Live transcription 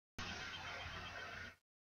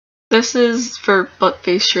This is for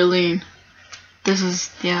Buttface Sherlene. This is,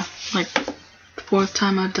 yeah, like the 4th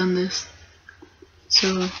time I've done this.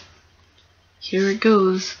 So, here it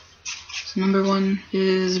goes. So number 1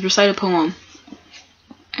 is Recite a Poem.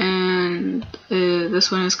 And this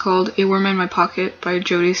one is called A Worm in My Pocket by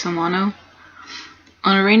Jody Samano.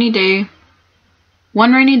 On a rainy day,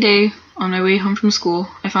 one rainy day, on my way home from school,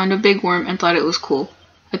 I found a big worm and thought it was cool.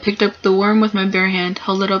 I picked up the worm with my bare hand,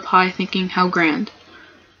 held it up high, thinking how grand.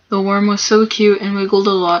 The worm was so cute and wiggled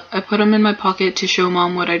a lot. I put him in my pocket to show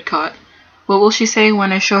Mom what I'd caught. What will she say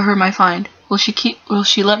when I show her my find? Will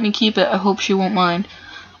she let me keep it? I hope she won't mind.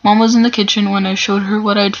 Mom was in the kitchen when I showed her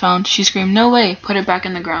what I'd found. She screamed, "No way! Put it back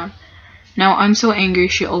in the ground." Now I'm so angry,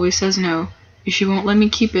 she always says no. If she won't let me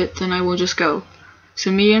keep it, then I will just go.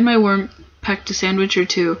 So me and my worm pecked a sandwich or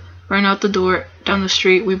two, ran out the door, down the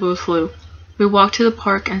street we both flew. We walked to the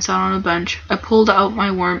park and sat on a bench. I pulled out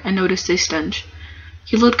my worm and noticed a stench.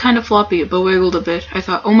 He looked kind of floppy, but wiggled a bit. I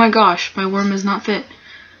thought, oh my gosh, my worm is not fit.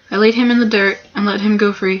 I laid him in the dirt and let him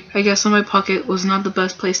go free. I guess my pocket was not the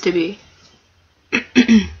best place to be.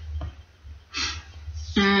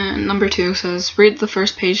 And number 2 says, read the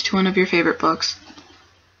first page to one of your favorite books.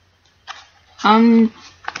 I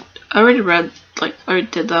already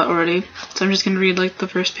did that already. So I'm just gonna read like the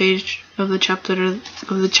first page of the chapter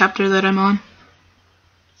that I'm on.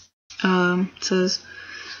 It says,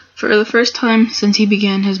 for the first time since he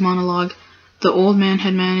began his monologue, the old man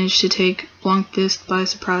had managed to take Blancbist by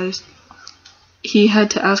surprise. He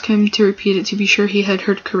had to ask him to repeat it to be sure he had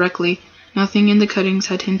heard correctly. Nothing in the cuttings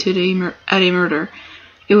had hinted at a murder.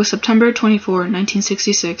 It was September 24,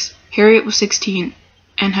 1966. Harriet was 16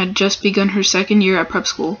 and had just begun her 2nd year at prep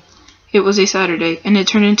school. It was a Saturday, and it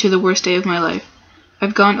turned into the worst day of my life.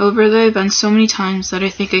 I've gone over the events so many times that I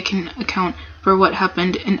think I can account for what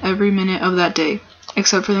happened in every minute of that day,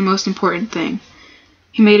 except for the most important thing.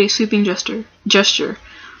 He made a sweeping gesture.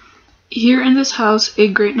 Here in this house, a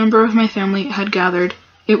great number of my family had gathered.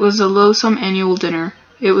 It was a loathsome annual dinner.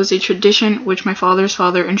 It was a tradition which my father's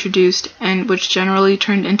father introduced, and which generally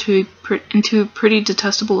turned into pretty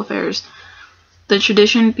detestable affairs. The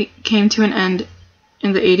tradition came to an end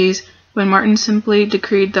in the 80s, when Martin simply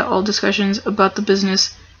decreed that all discussions about the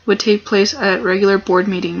business would take place at regular board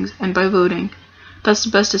meetings and by voting. That's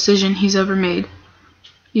the best decision he's ever made.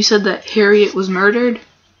 You said that Harriet was murdered?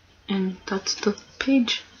 And that's the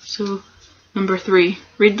page. So, number 3.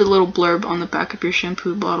 Read the little blurb on the back of your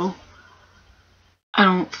shampoo bottle. I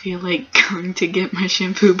don't feel like going to get my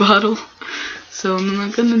shampoo bottle, so I'm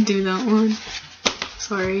not gonna do that one.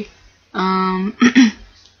 Sorry.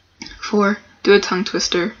 4. Do a tongue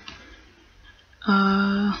twister.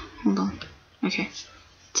 Hold on. Okay.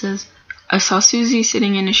 It says, I saw Susie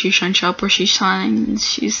sitting in a shoe shine shop where she shines,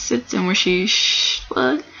 she sits, and where she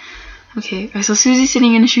what? Okay, I saw Susie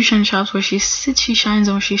sitting in a shoe shine shop where she sits, she shines,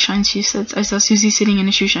 and where she shines, she sits. I saw Susie sitting in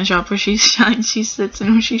a shoe shine shop where she shines, she sits,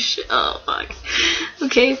 and where she oh fuck.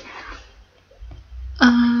 Okay.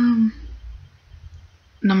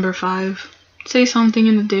 Number 5. Say something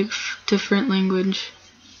in a different language.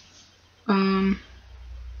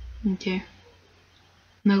 Okay.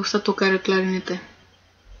 Me gusta tocar el clarinete.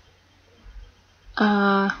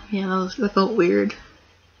 Yeah, that felt weird.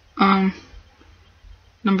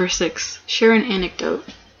 Number 6. Share an anecdote.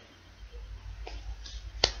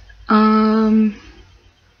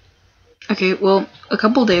 Okay, well, a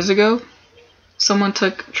couple days ago, someone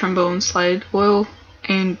took trombone slide oil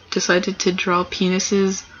and decided to draw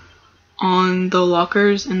penises on the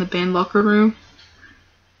lockers in the band locker room.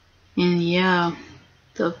 And yeah,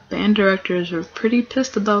 the band directors were pretty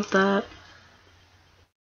pissed about that.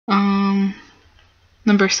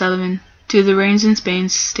 Number 7. Do the rains in Spain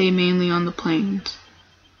stay mainly on the plains?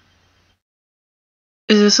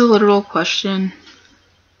 Is this a literal question?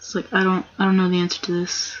 It's like, I don't know the answer to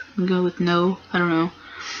this. I'm gonna go with no. I don't know.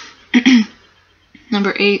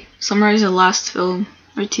 Number 8. Summarize the last film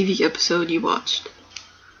or TV episode you watched.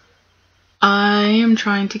 I am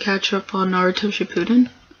trying to catch up on Naruto Shippuden,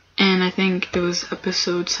 and I think it was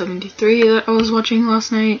episode 73 that I was watching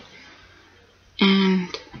last night. And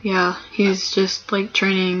yeah, he's just like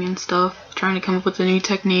training and stuff, trying to come up with a new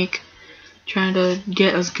technique, trying to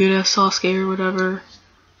get as good as Sasuke or whatever.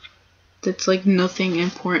 That's like nothing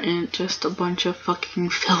important, just a bunch of fucking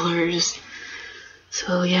fillers.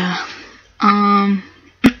 So yeah.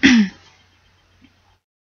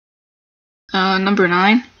 Number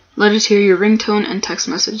 9. Let us hear your ringtone and text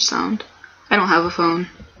message sound. I don't have a phone.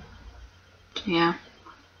 Yeah.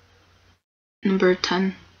 Number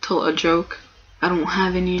 10. Tell a joke. I don't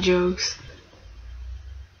have any jokes.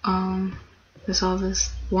 I saw this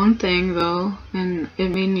one thing though, and it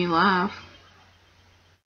made me laugh.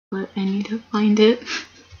 but I need to find it.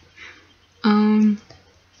 Oh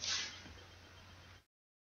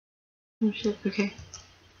shit, okay.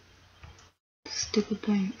 Stupid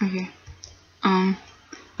thing, okay.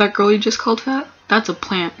 That girl you just called fat? That's a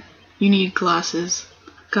plant. You need glasses.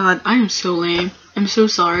 God, I am so lame. I'm so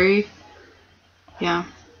sorry. Yeah.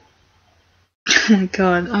 Oh my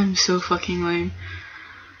god, I'm so fucking lame.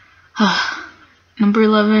 Number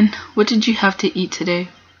 11. What did you have to eat today?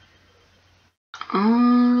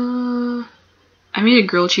 I made a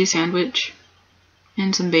grilled cheese sandwich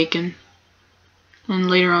and some bacon. And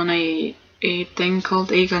later on I ate a thing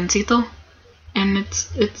called a gansito. And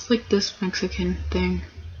it's like this Mexican thing.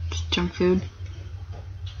 Just junk food.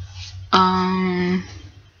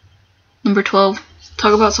 Number 12.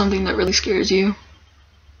 Talk about something that really scares you.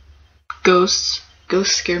 Ghosts.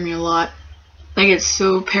 Ghosts scare me a lot. I get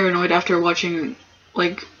so paranoid after watching,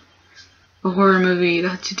 like, a horror movie that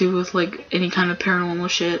had to do with, like, any kind of paranormal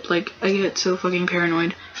shit. Like, I get so fucking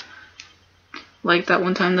paranoid. Like, that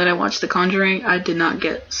one time that I watched The Conjuring, I did not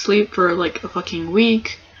get sleep for, like, a fucking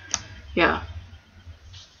week. Yeah.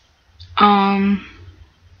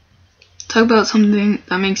 Talk about something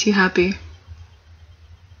that makes you happy.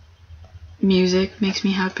 Music makes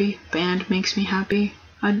me happy. Band makes me happy.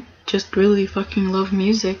 I just really fucking love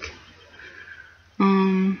music.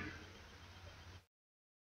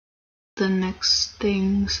 The next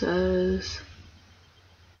thing says,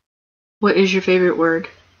 what is your favorite word?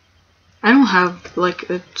 I don't have like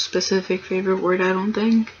a specific favorite word, I don't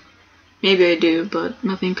think. Maybe I do, but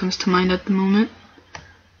nothing comes to mind at the moment.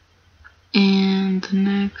 And the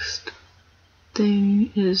next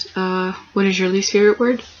thing is, what is your least favorite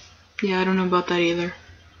word? Yeah, I don't know about that either.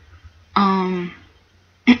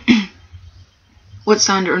 What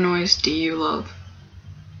sound or noise do you love?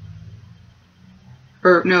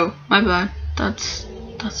 Or, no, my bad. That's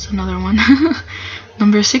another one.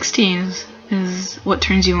 Number 16 is what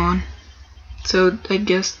turns you on. So, I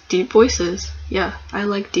guess deep voices. Yeah, I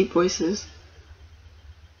like deep voices.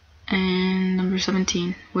 And number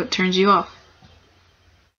 17, what turns you off?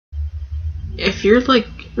 If you're like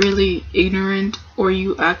really ignorant or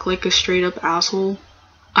you act like a straight up asshole,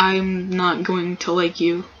 I'm not going to like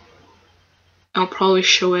you. I'll probably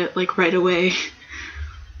show it like right away.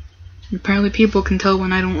 Apparently people can tell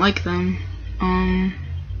when I don't like them. I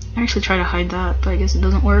actually try to hide that, but I guess it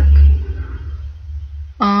doesn't work.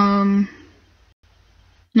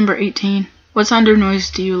 Number 18. What sound or noise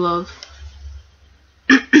do you love?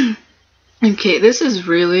 Okay, this is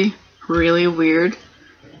really, really weird,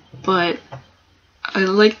 but I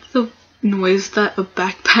like the noise that a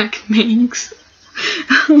backpack makes.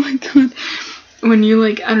 Oh my god. When you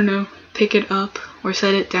like, I don't know, pick it up or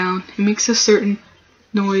set it down, it makes a certain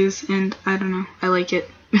noise, and I don't know, I like it.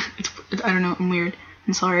 I don't know, I'm weird.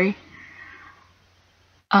 I'm sorry.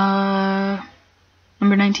 Number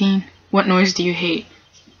 19. What noise do you hate?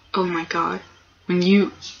 Oh my god. When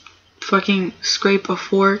you fucking scrape a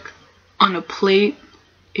fork on a plate,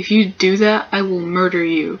 if you do that, I will murder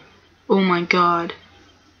you. Oh my god.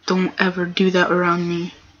 Don't ever do that around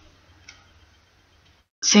me.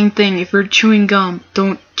 Same thing, if you're chewing gum,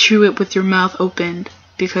 don't chew it with your mouth opened,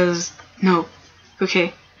 because, no.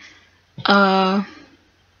 Okay. Number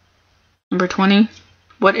 20.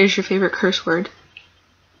 What is your favorite curse word?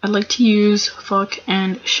 I like to use fuck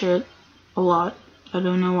and shit a lot. I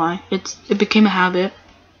don't know why. It became a habit.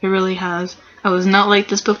 It really has. I was not like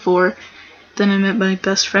this before. Then I met my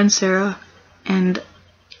best friend Sarah, and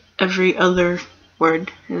every other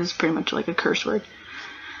word is pretty much like a curse word.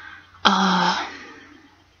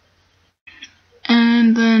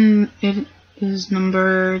 And then it is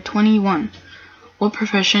number 21. What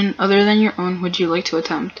profession other than your own would you like to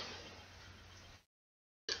attempt?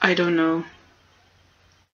 I don't know.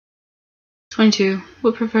 22.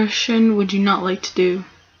 What profession would you not like to do?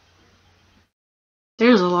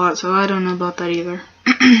 There's a lot, so I don't know about that either.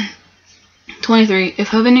 23. If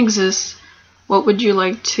heaven exists, what would you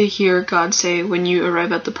like to hear God say when you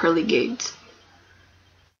arrive at the pearly gates?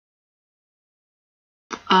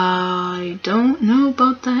 I don't know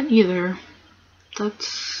about that either. I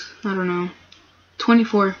don't know.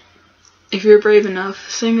 24. If you're brave enough,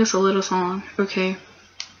 sing us a little song. Okay.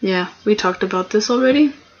 Yeah, we talked about this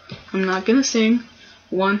already. I'm not gonna sing.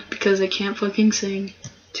 1, because I can't fucking sing.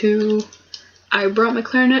 2, I brought my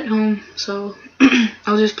clarinet home, so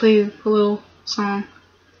I'll just play a little song.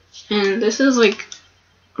 And this is like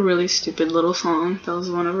a really stupid little song. That was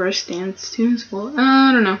one of our dance tunes. Well,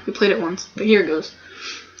 I don't know. We played it once, but here it goes.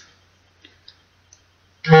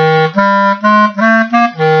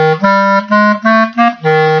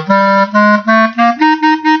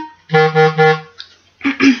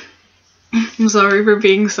 I'm sorry for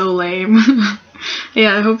being so lame.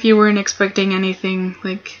 Yeah, I hope you weren't expecting anything,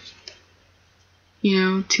 like, you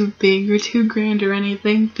know, too big or too grand or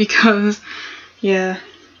anything, because, yeah.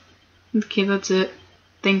 Okay, that's it.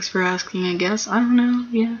 Thanks for asking, I guess. I don't know.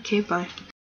 Yeah, okay, bye.